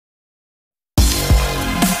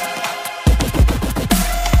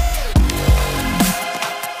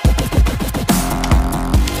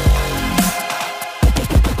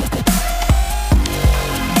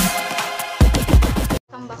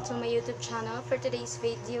channel. For today's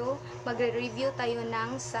video, magre-review tayo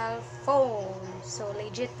ng cellphone. So,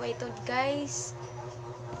 legit po ito guys.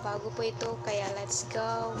 Bago po ito, kaya let's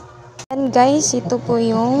go. And guys, ito po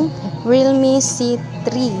yung Realme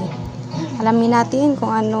C3. Alamin natin kung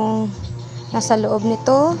anong nasa loob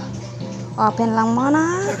nito. Open lang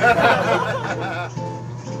muna.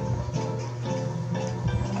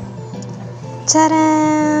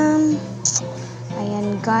 Tadam!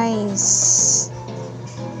 Ayan guys.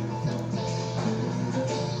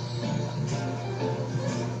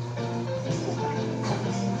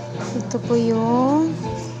 Ito po yung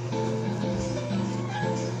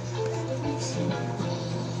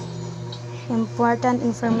important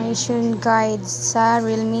information guide sa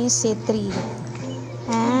Realme C3.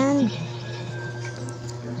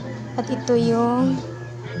 At ito yung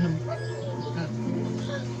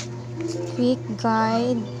quick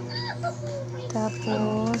guide.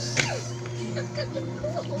 Tapos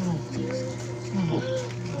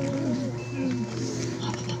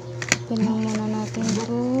pinang muna natin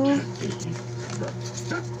ito.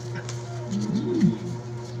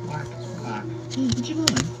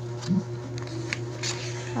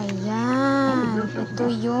 Ayan, ito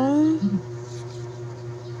yung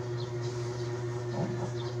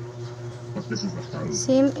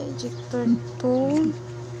SIM ejector 2.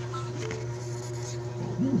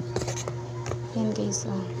 Ayan guys,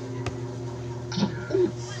 oh.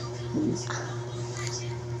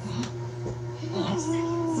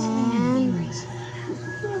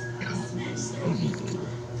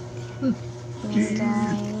 Ayan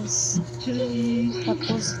guys.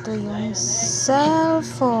 Tapos ito yung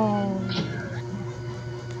cellphone.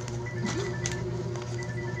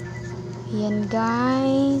 Ayan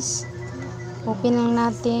guys. Open lang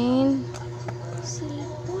natin.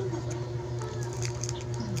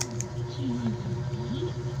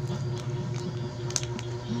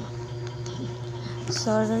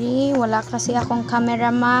 Sorry, wala kasi akong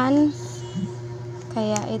cameraman.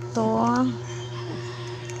 Kaya ito.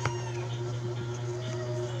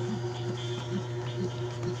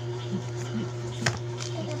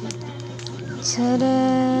 Tada!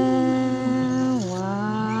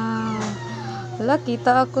 Wow! Wala,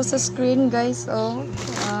 kita ako sa screen guys, oh.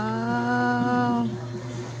 Wow!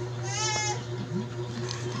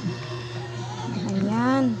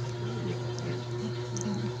 Ayan.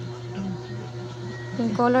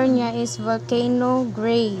 Yung color niya is Volcano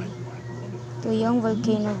Grey. Ito yung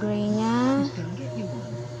Volcano Grey niya.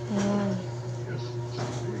 Ayan.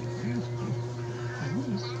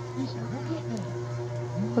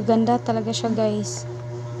 Maganda talaga siya guys.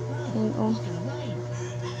 Ayan, oh.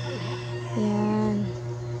 Ayan.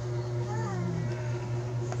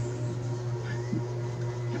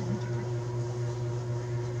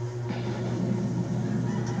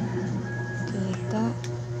 Kita.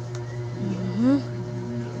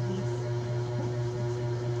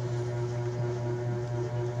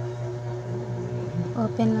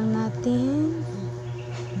 Open lang natin.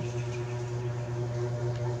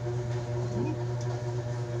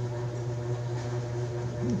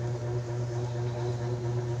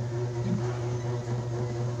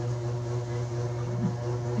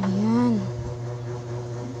 Ayan.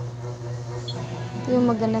 Ito yung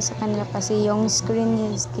maganda sa kanila kasi yung screen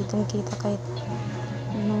niya is kitang-kita kahit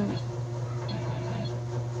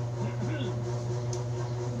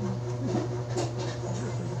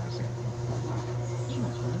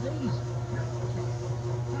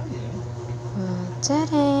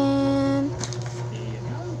Tadam!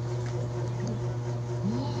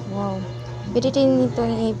 Wow. Pindutin nito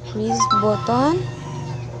yung i-freeze button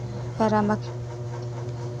para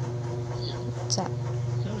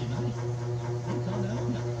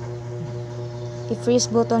i-freeze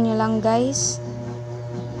button nyo lang guys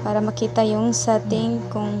para makita yung setting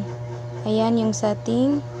kung ayan yung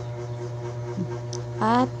setting.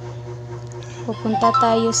 At pupunta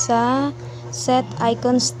tayo sa set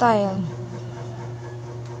icon style.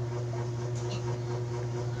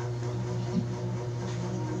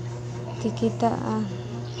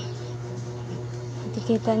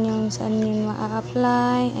 Kikita nyo saan yun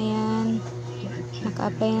ma-apply. Ayan,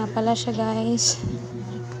 naka-apply nga pala siya guys.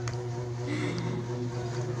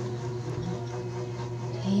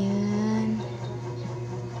 Ayan,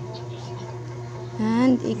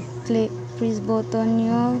 and i-click freeze button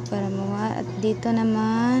nyo para at dito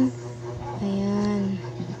naman. Ayan,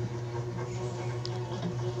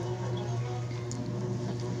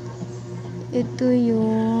 ito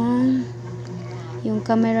yung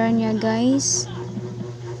camera niya guys.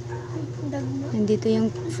 Nandito yung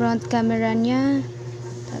front camera niya.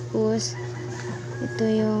 Tapos ito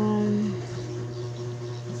yung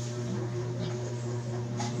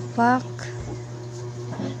back.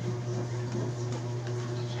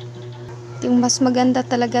 Yung mas maganda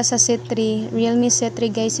talaga sa C3, Realme C3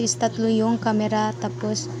 guys, is tatlo yung camera,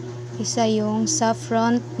 tapos isa yung sa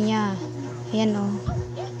front niya. Ayan o.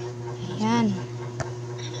 Ayan.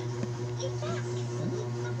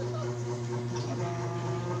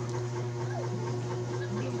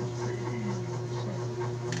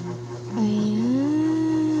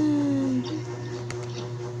 Ayan.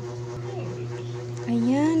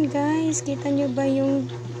 Ayan guys, kita nyo ba yung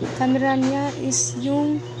camera niya is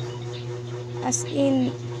yung as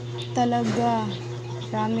in talaga.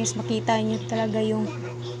 Promise, makita nyo talaga yung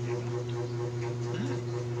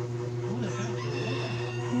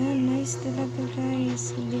ayan, nice talaga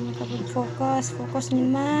guys. Hindi makapag-focus. Focus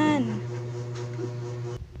naman.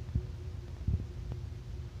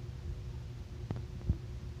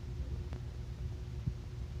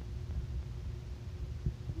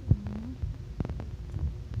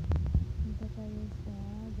 Punta tayo sa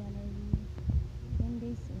gallery. Yan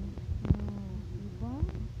guys, diba?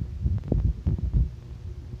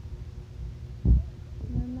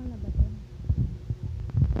 Normal na ba ito?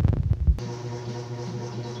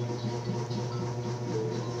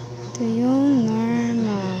 Ito yung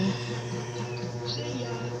normal.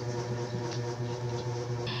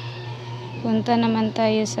 Punta naman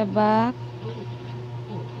tayo sa back.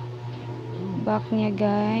 Back niya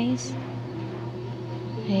guys.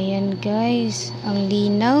 Ayan guys, ang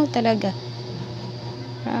linaw talaga.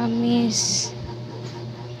 Promise.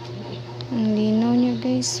 Ang linaw niya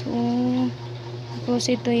guys. Oh. Tapos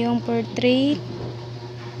ito yung portrait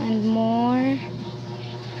and more.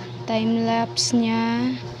 Time-lapse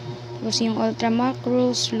niya. Tapos yung ultra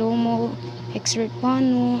macro, slow-mo, expert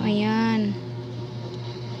pano. Ayan.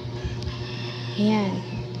 Ayan.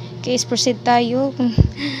 Okay, proceed tayo kung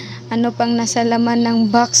ano pang nasa laman ng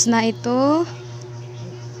box na ito.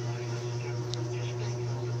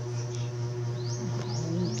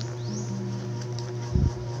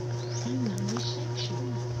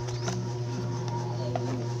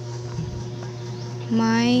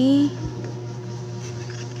 May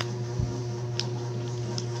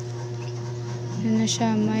ano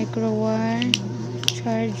siya, micro wire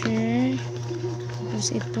charger. Tapos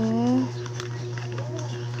ito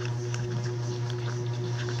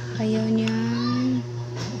ayaw niya.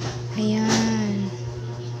 Ayan.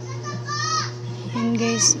 Ayan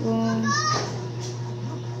guys, oh.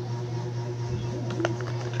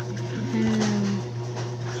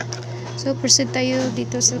 So proceed tayo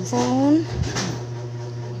dito sa phone.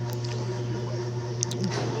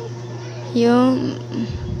 Yung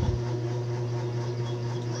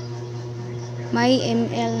may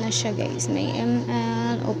ML na siya guys. May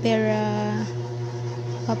ML, Opera,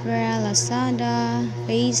 Lazada,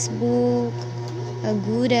 Facebook,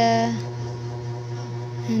 Agoda,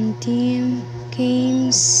 and Team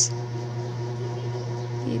Games.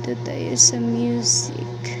 Dito tayo sa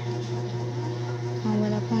music.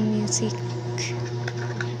 Wala pang music.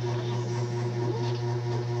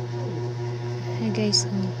 Hey guys,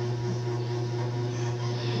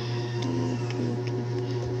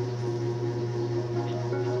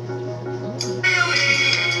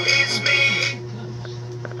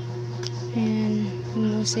 ayan,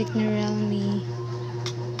 music na Realme.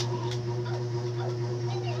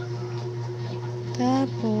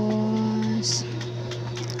 Tapos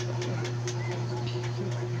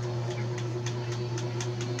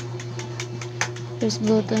press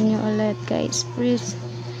button nyo ulit guys. Press.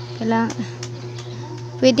 Kailangan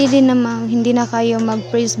pwede din naman hindi na kayo mag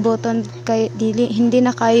press button hindi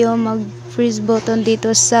na kayo mag press button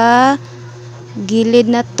dito sa gilid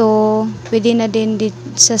na to. Pwede na din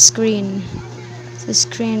sa screen. Sa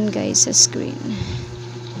screen guys, sa screen.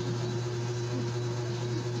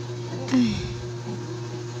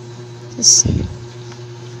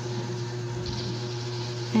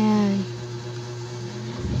 Ayan.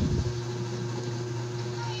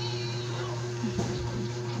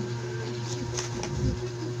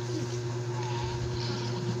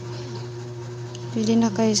 Pwede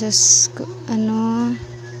na kayo sa ano.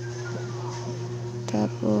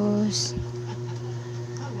 Tapos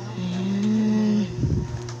ayan.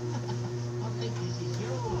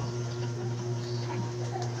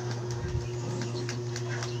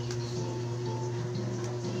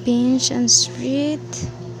 Pinch and street.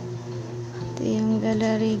 Ito yung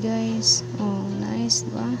gallery guys. Oh, nice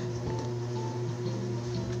ba?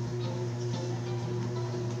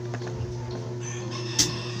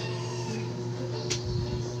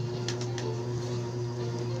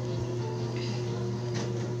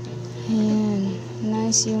 Ayan.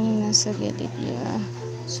 Nice yung nasa gilid niya.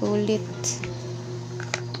 Solid.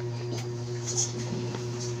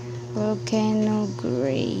 Volcano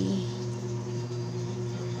Grey.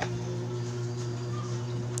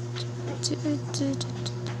 Nakita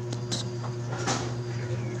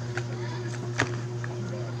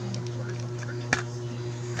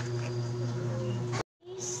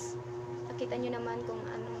nyo naman kung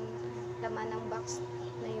anong laman ng box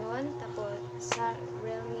na yon. Tapos sa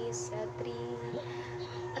Realme C3.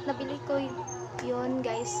 At nabili ko yon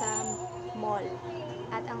guys sa mall.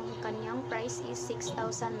 At ang kanyang price is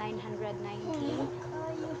 6,990.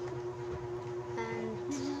 And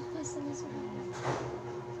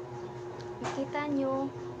nakita nyo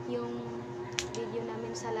yung video namin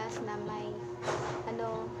sa last na may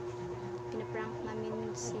pinaprank namin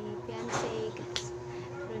si fiancé,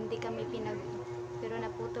 pero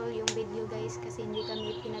naputol yung video guys kasi hindi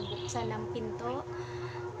kami pinagbuksan ng pinto.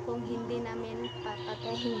 Kung hindi namin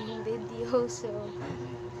papatayin yung video. So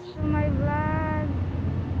my vlog,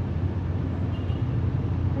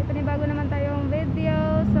 may panibago naman tayong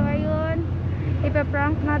video. So ayun,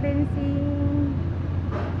 ipaprank natin si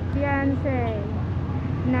fiancé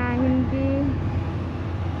na hindi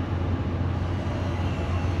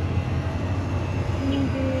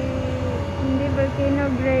Volcano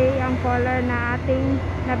Grey ang color na ating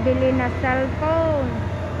nabili na cellphone.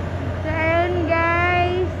 So ayun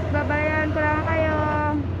guys, babayaran ko lang kayo.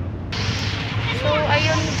 So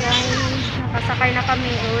ayun guys, nakasakay na kami,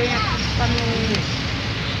 uwi na kami.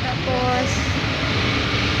 Tapos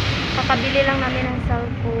kakabili lang namin ng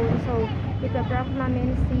cellphone. So ipaprank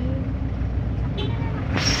namin si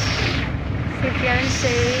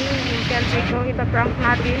fiancé, yung fiancé ko, ipaprank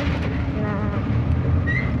natin na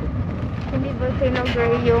hindi Volcano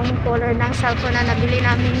Grey yung color ng cellphone na nabili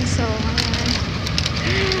namin. So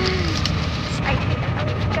excited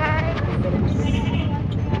ako guys.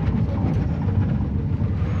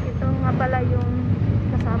 Ito nga pala yung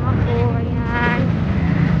kasama ko. Ayan,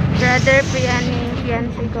 brother po yan yung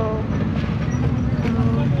fiancé ko.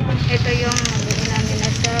 Ito yung nabili namin na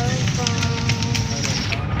cellphone.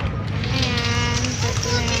 Ayan, ito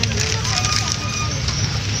yan.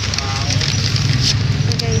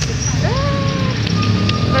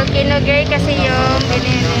 Volcano Grey kasi yung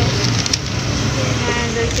binili.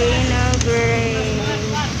 Volcano Grey.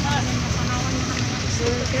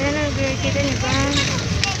 Volcano Grey. Kita niyo ba?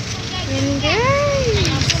 Yan guys.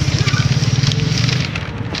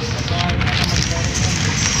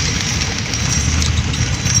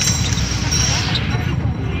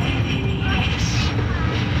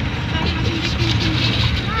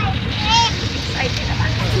 Excited naman.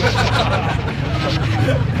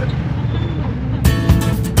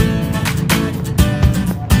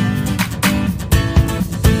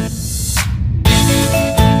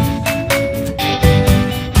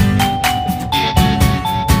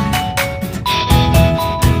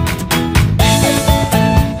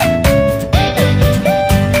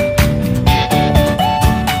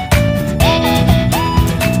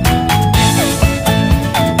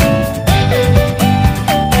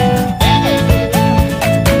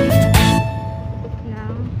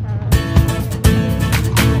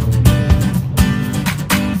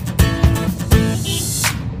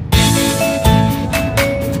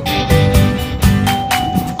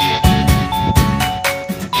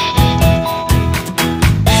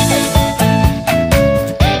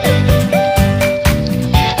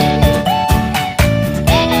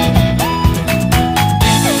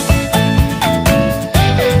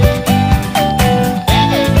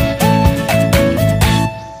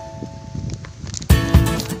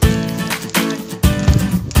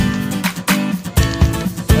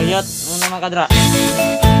 Oyot, muna makadra.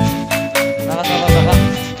 Baka.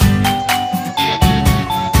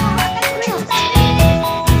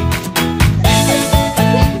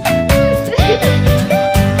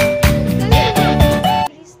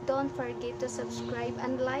 Please don't forget to subscribe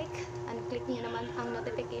and like, and click nyo naman ang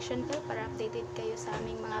notification bell para updated kayo sa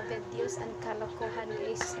aming mga videos and kalokohan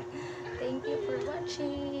guys. Thank you for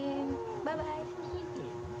watching. Bye bye.